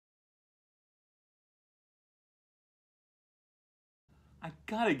I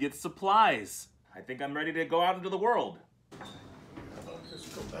gotta get supplies. I think I'm ready to go out into the world. I'll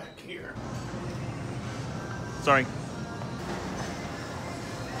just go back here. Sorry.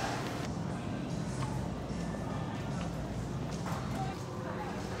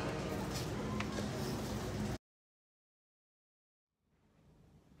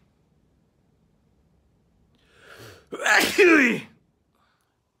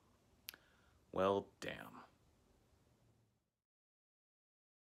 Well, damn.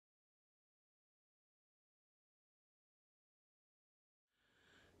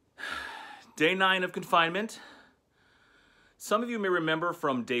 Day 9 of confinement. Some of you may remember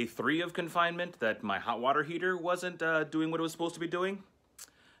from day 3 of confinement that my hot water heater wasn't doing what it was supposed to be doing.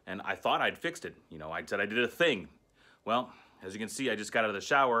 And I thought I'd fixed it. You know, I said I did a thing. Well, as you can see, I just got out of the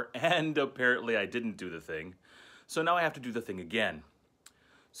shower and apparently I didn't do the thing. So now I have to do the thing again.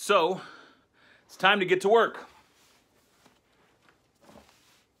 So, it's time to get to work.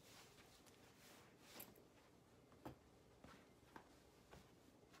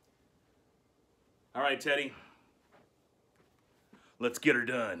 All right, Teddy. Let's get her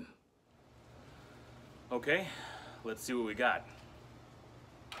done. Okay, let's see what we got.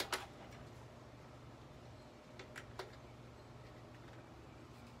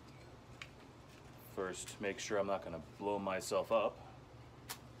 First, make sure I'm not gonna blow myself up.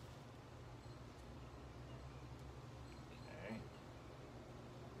 Okay.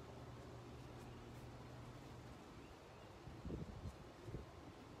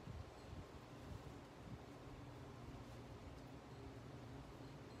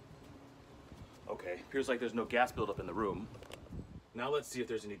 Okay, appears like there's no gas buildup in the room. Now let's see if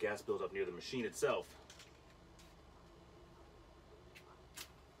there's any gas buildup near the machine itself.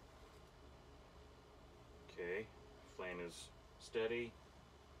 Okay, flame is steady.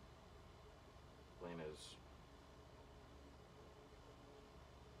 Flame is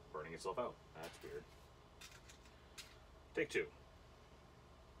burning itself out. That's weird. Take 2.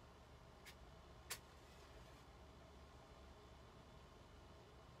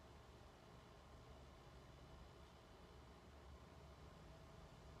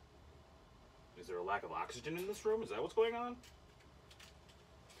 Is there a lack of oxygen in this room? Is that what's going on?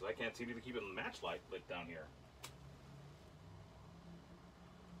 Because I can't seem to keep a match light lit down here.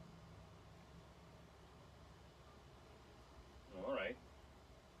 All right.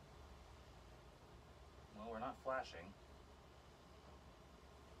 Well, we're not flashing.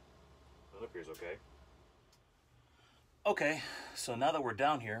 That appears okay. Okay, so now that we're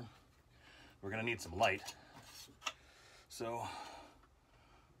down here, we're gonna need some light. So,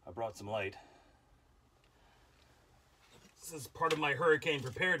 I brought some light. This is part of my hurricane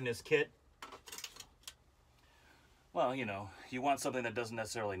preparedness kit. Well, you know, you want something that doesn't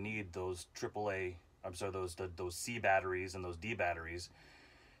necessarily need those AAA, I'm sorry, those C batteries and those D batteries,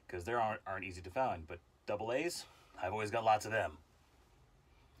 because they aren't easy to find. But AA's, I've always got lots of them.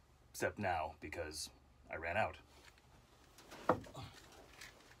 Except now, because I ran out.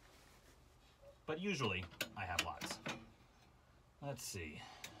 But usually, I have lots. Let's see.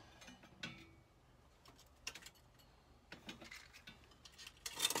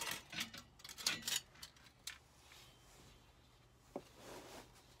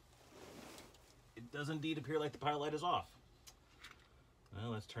 It does indeed appear like the pilot light is off.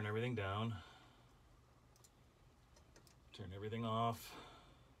 Well, let's turn everything down. Turn everything off.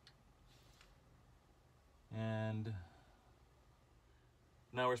 And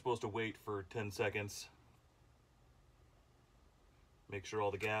now we're supposed to wait for 10 seconds. Make sure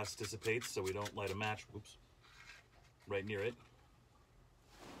all the gas dissipates so we don't light a match, whoops, right near it.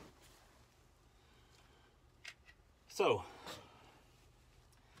 So,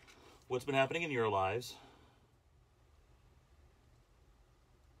 what's been happening in your lives?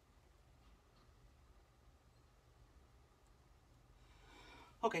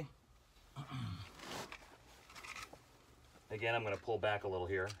 Okay. Again, I'm going to pull back a little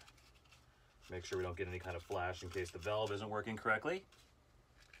here. Make sure we don't get any kind of flash in case the valve isn't working correctly.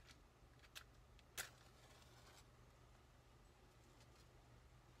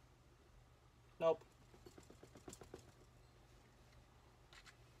 Nope.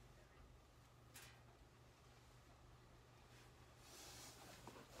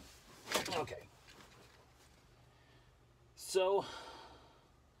 Okay. So,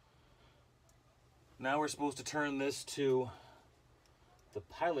 now we're supposed to turn this to the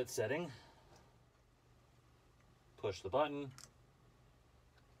pilot setting. Push the button,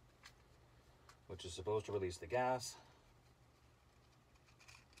 which is supposed to release the gas.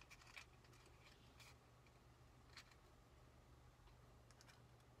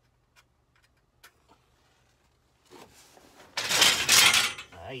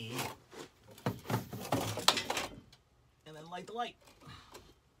 Aye. And then light the light.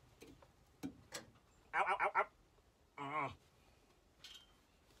 Ow, ow, ow, ow.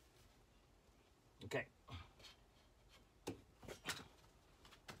 Okay.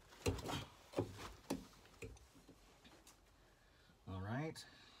 All right.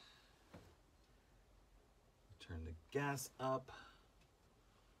 Turn the gas up.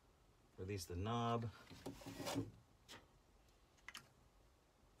 Release the knob.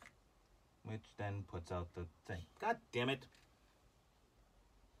 Which then puts out the thing. God damn it.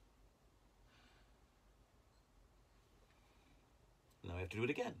 Now we have to do it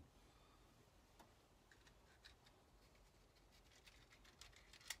again.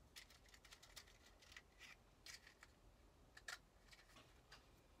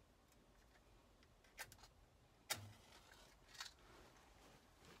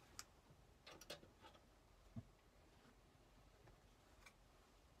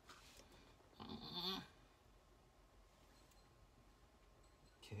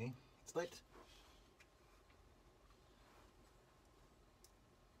 Okay, it's lit.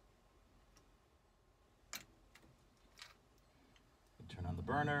 Turn on the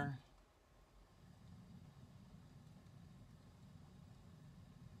burner.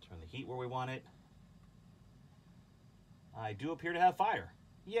 Turn the heat where we want it. I do appear to have fire.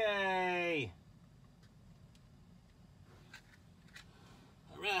 Yay!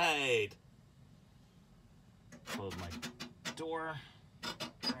 All right. Close my door.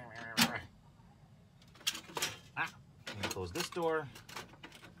 Ah, I'm gonna close this door.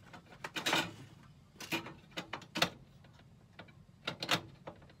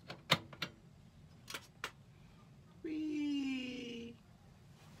 Whee!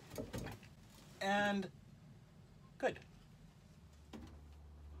 And good.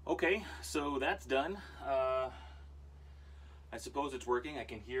 Okay, so that's done. I suppose it's working. I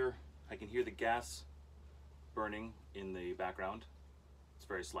can hear the gas burning in the background. It's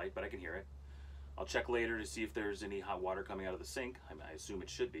very slight, but I can hear it. I'll check later to see if there's any hot water coming out of the sink. I assume it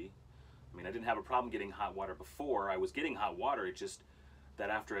should be. I mean, I didn't have a problem getting hot water before. I was getting hot water, it's just that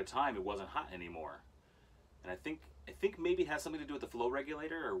after a time it wasn't hot anymore. And I think maybe it has something to do with the flow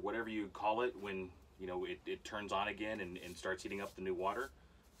regulator or whatever you call it when, you know, it turns on again and starts heating up the new water.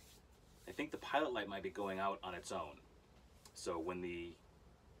 I think the pilot light might be going out on its own. So when the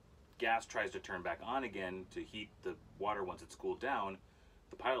gas tries to turn back on again to heat the water once it's cooled down,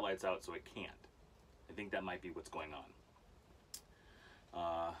 the pilot light's out so it can't. I think that might be what's going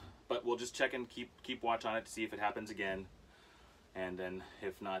on. But we'll just check and keep watch on it to see if it happens again. And then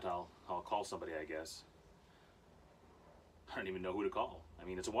if not, I'll call somebody, I guess. I don't even know who to call. I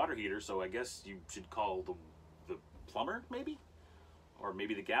mean, it's a water heater, so I guess you should call the plumber, maybe? Or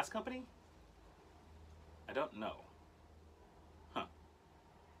maybe the gas company? I don't know. Huh.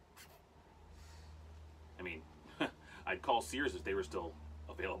 I mean, I'd call Sears if they were still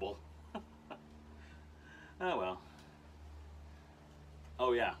available. Oh well.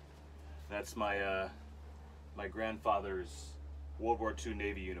 Oh yeah, that's my my grandfather's World War II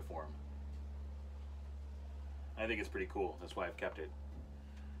Navy uniform. I think it's pretty cool. That's why I've kept it.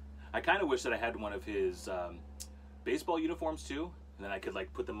 I kind of wish that I had one of his baseball uniforms too, and then I could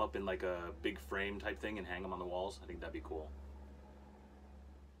like put them up in like a big frame type thing and hang them on the walls. I think that'd be cool.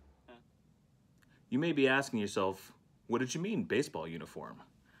 Yeah. You may be asking yourself, what did you mean baseball uniform?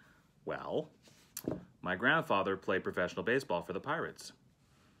 Well, my grandfather played professional baseball for the Pirates.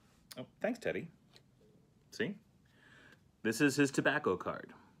 Oh, thanks, Teddy. See? This is his tobacco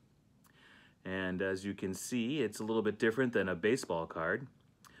card. And as you can see, it's a little bit different than a baseball card.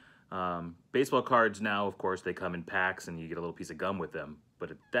 Baseball cards now, of course, they come in packs and you get a little piece of gum with them.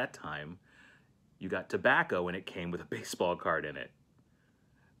 But at that time, you got tobacco and it came with a baseball card in it.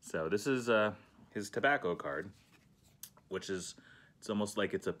 So this is his tobacco card, which is, it's almost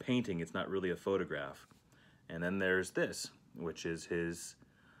like it's a painting. It's not really a photograph. And then there's this, which is his,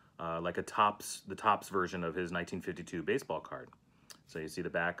 like the Topps version of his 1952 baseball card. So you see the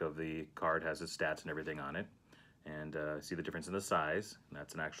back of the card has his stats and everything on it. And see the difference in the size. And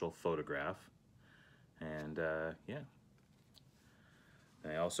that's an actual photograph. And yeah.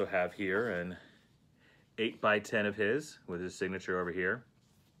 I also have here an 8x10 of his with his signature over here.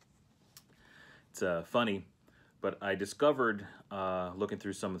 It's funny, but I discovered looking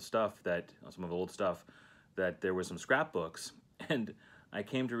through some of the stuff that, some of the old stuff, that there were some scrapbooks. And I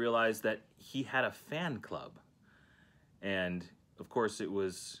came to realize that he had a fan club. And of course it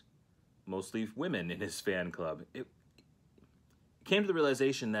was mostly women in his fan club. It came to the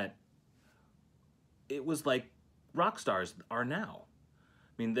realization that it was like rock stars are now.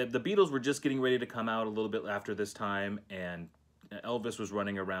 I mean, the Beatles were just getting ready to come out a little bit after this time, and Elvis was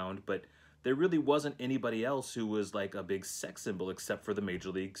running around, but there really wasn't anybody else who was like a big sex symbol except for the major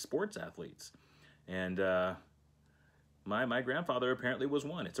league sports athletes. And my grandfather apparently was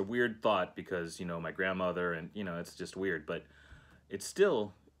one. It's a weird thought because, you know, my grandmother and, you know, it's just weird, but it's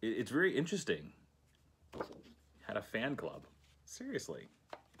still, it's very interesting. Had a fan club. Seriously.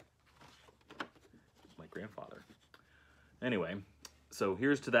 My grandfather. Anyway, so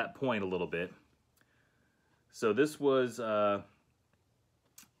here's to that point a little bit. So this was,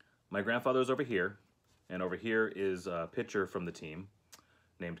 my grandfather was over here, and over here is a pitcher from the team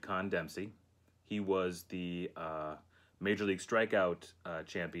named Con Dempsey. He was the Major League Strikeout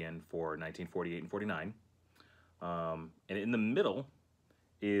champion for 1948 and 49. And in the middle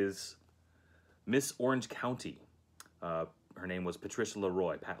is Miss Orange County. Her name was Patricia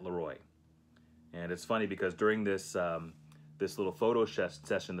Leroy, Pat Leroy. And it's funny because during this this little photo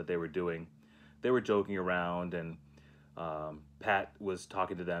session that they were doing, they were joking around, and Pat was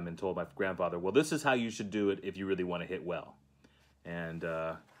talking to them and told my grandfather, well, this is how you should do it if you really want to hit well. And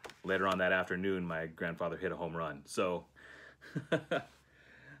later on that afternoon, my grandfather hit a home run. So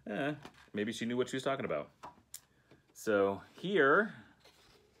maybe she knew what she was talking about. So here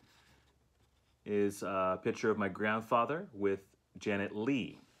is a picture of my grandfather with Janet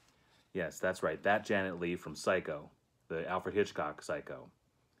Leigh. Yes, that's right. That Janet Leigh from Psycho, the Alfred Hitchcock Psycho.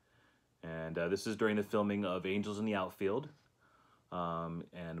 And this is during the filming of Angels in the Outfield.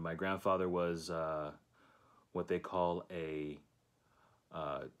 And my grandfather was what they call a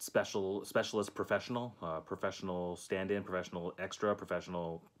specialist professional, professional stand-in, professional extra,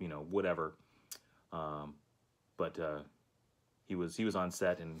 professional, you know, whatever. But he was on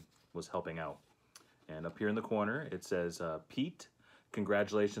set and was helping out. And up here in the corner, it says, Pete,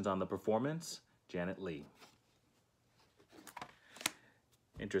 congratulations on the performance, Janet Leigh.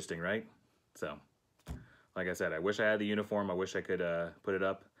 Interesting, right? So, like I said, I wish I had the uniform. I wish I could put it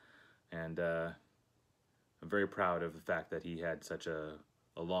up. And I'm very proud of the fact that he had such a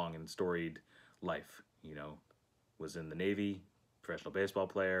long and storied life. You know, was in the Navy, professional baseball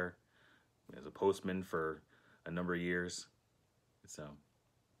player, as a postman for a number of years. So,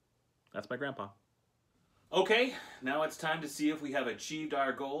 that's my grandpa. Okay, now it's time to see if we have achieved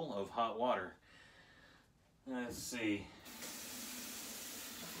our goal of hot water. Let's see.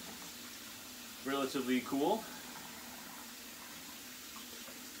 Relatively cool.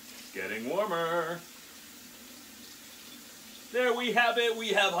 Getting warmer. There we have it. We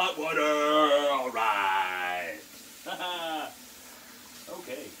have hot water. All right.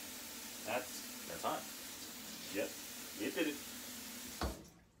 Okay. That's hot. Yep. It did it.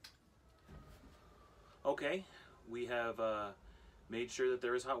 Okay. We have made sure that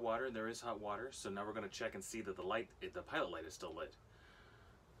there is hot water, and there is hot water. So now we're going to check and see that the pilot light is still lit.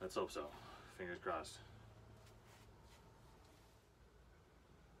 Let's hope so. Fingers crossed.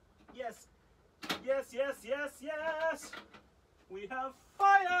 Yes! Yes, yes, yes, yes! We have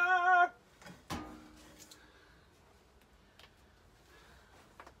fire!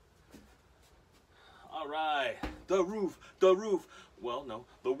 All right. The roof. Well, no.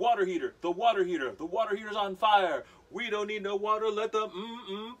 The water heater. The water heater's on fire. We don't need no water. Let the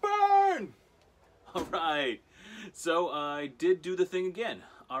burn! All right. So I did do the thing again.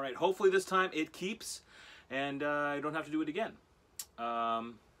 All right, hopefully this time it keeps, and I don't have to do it again.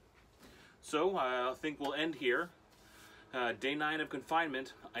 So I think we'll end here. Day 9 of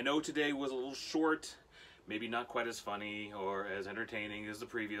confinement. I know today was a little short, maybe not quite as funny or as entertaining as the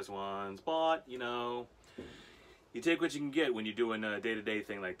previous ones, but, you know, you take what you can get when you're doing a day-to-day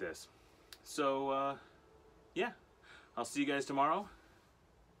thing like this. So, yeah, I'll see you guys tomorrow.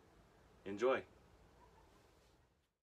 Enjoy.